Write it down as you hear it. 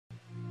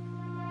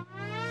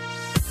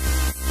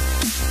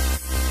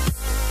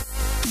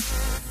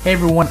Hey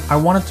everyone, I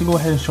wanted to go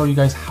ahead and show you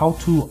guys how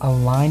to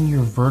align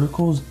your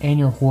verticals and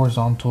your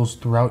horizontals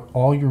throughout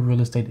all your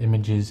real estate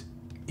images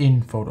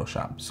in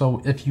Photoshop.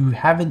 So if you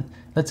haven't,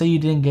 let's say you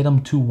didn't get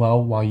them too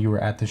well while you were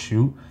at the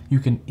shoot, you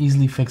can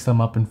easily fix them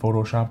up in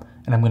Photoshop,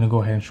 and I'm gonna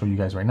go ahead and show you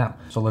guys right now.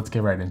 So let's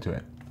get right into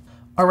it.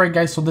 All right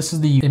guys, so this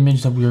is the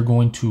image that we are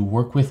going to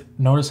work with.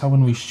 Notice how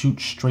when we shoot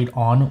straight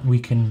on, we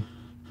can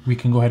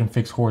go ahead and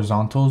fix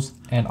horizontals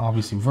and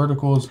obviously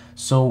verticals.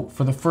 So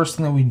for the first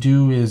thing that we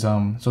do is,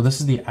 so this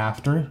is the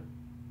after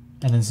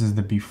and this is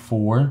the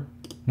before.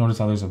 Notice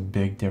how there's a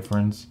big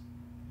difference.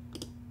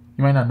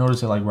 You might not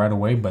notice it like right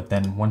away, but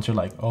then once you're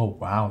like, oh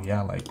wow,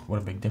 yeah, like what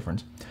a big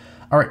difference.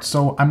 All right,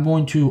 so I'm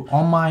going to,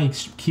 all my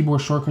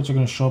keyboard shortcuts are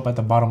gonna show up at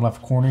the bottom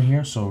left corner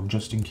here. So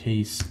just in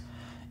case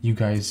you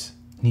guys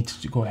need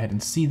to go ahead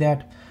and see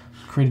that,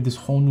 created this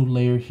whole new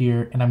layer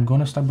here, and I'm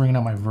gonna start bringing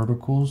out my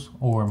verticals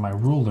or my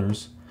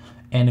rulers.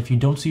 And if you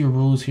don't see your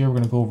rulers here, we're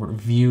gonna go over to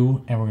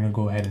view and we're gonna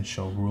go ahead and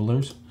show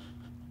rulers.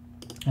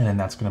 And then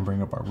that's gonna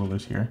bring up our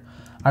rulers here.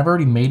 I've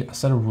already made a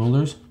set of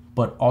rulers,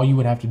 but all you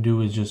would have to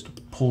do is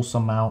just pull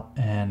some out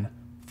and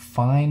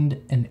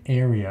find an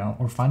area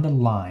or find a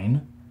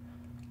line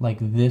like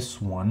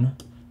this one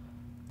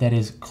that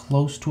is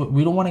close to it.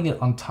 We don't wanna get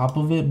on top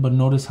of it, but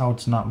notice how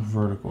it's not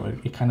vertical.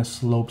 It kind of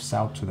slopes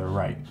out to the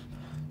right.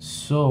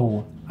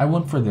 So I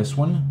went for this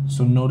one.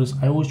 So notice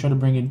I always try to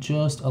bring it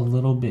just a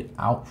little bit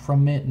out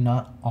from it,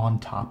 not on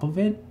top of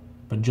it,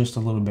 but just a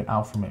little bit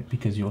out from it,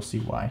 because you'll see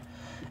why.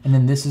 And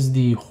then this is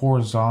the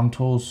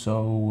horizontal.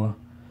 So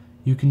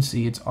you can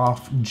see it's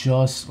off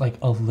just like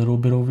a little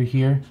bit over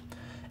here.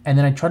 And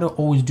then I try to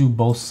always do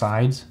both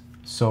sides.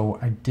 So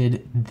I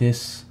did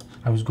this.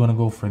 I was going to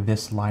go for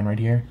this line right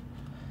here.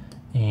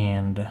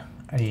 And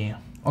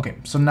okay,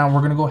 so now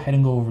we're going to go ahead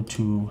and go over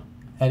to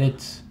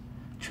edit,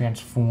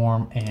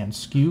 transform, and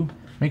skew.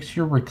 Make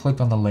sure we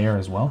clicked on the layer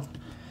as well.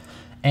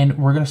 And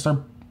we're gonna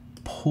start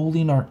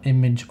pulling our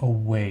image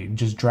away,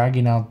 just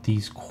dragging out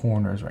these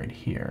corners right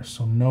here.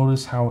 So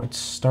notice how it's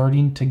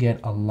starting to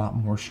get a lot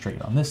more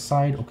straight on this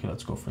side. Okay,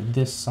 let's go for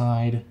this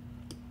side.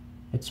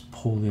 Let's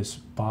pull this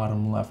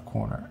bottom left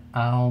corner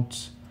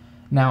out.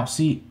 Now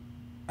see,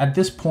 at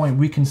this point,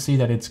 we can see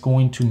that it's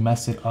going to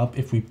mess it up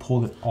if we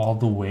pull it all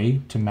the way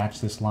to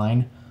match this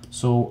line.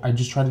 So I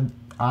just try to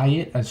eye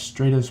it as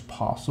straight as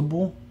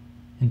possible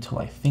until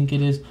I think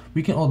it is.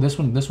 We can, oh, this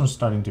one's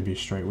starting to be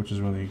straight, which is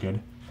really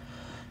good.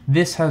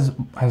 This has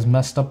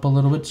messed up a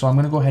little bit, so I'm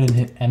gonna go ahead and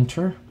hit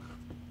enter,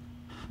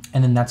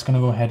 and then that's gonna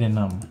go ahead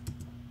and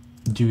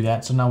do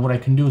that. So now what I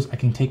can do is I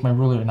can take my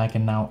ruler and I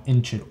can now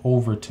inch it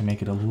over to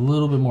make it a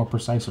little bit more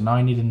precise. So now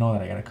I need to know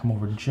that I gotta come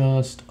over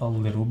just a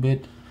little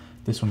bit.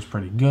 This one's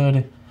pretty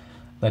good.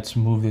 Let's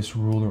move this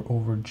ruler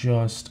over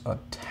just a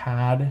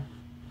tad.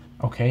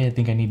 Okay, I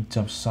think I need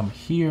some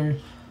here.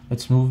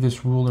 Let's move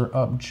this ruler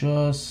up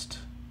just,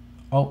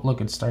 oh,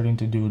 look, it's starting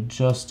to do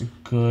just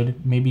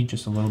good. Maybe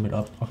just a little bit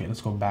up. Okay,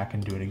 let's go back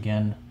and do it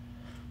again.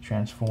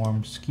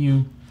 Transform,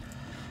 skew.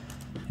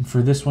 And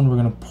for this one, we're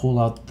gonna pull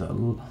out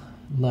the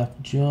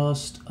left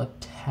just a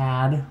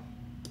tad.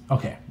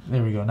 Okay,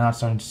 there we go. Now it's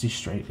starting to see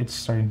straight. It's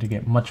starting to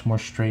get much more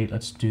straight.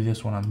 Let's do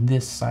this one on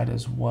this side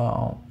as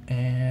well.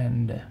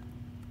 And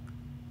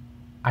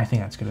I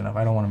think that's good enough.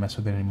 I don't wanna mess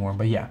with it anymore,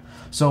 but yeah.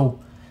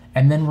 So,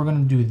 and then we're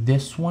gonna do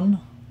this one.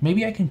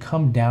 Maybe I can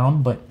come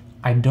down, but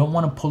I don't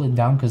want to pull it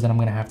down because then I'm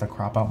gonna have to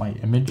crop out my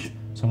image.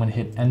 So I'm gonna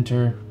hit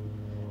enter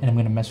and I'm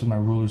gonna mess with my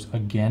rulers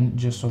again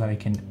just so that I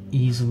can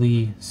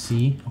easily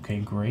see. Okay,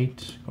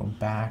 great. Go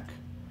back,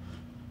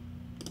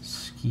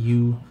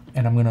 skew,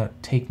 and I'm gonna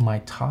take my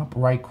top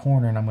right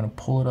corner and I'm gonna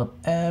pull it up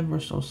ever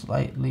so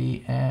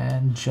slightly,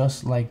 and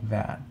just like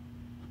that.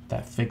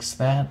 That fixed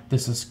that.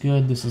 This is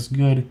good, this is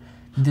good.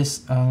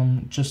 This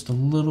just a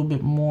little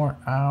bit more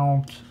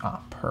out.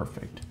 Ah,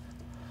 perfect.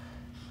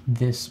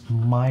 This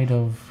might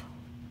have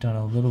done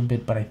a little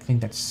bit, but I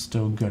think that's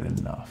still good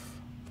enough.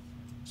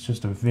 It's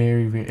just a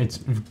it's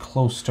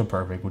close to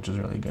perfect, which is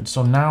really good.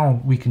 So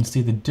now we can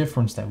see the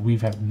difference that we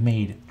have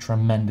made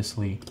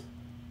tremendously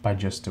by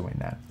just doing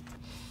that.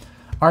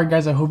 All right,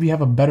 guys, I hope you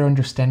have a better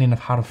understanding of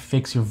how to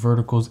fix your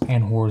verticals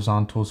and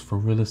horizontals for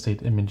real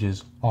estate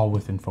images all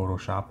within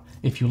Photoshop.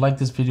 If you like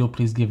this video,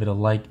 please give it a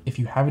like. If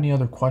you have any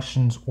other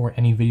questions or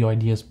any video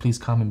ideas, please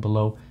comment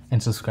below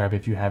and subscribe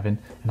if you haven't,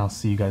 and I'll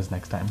see you guys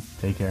next time.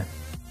 Take care.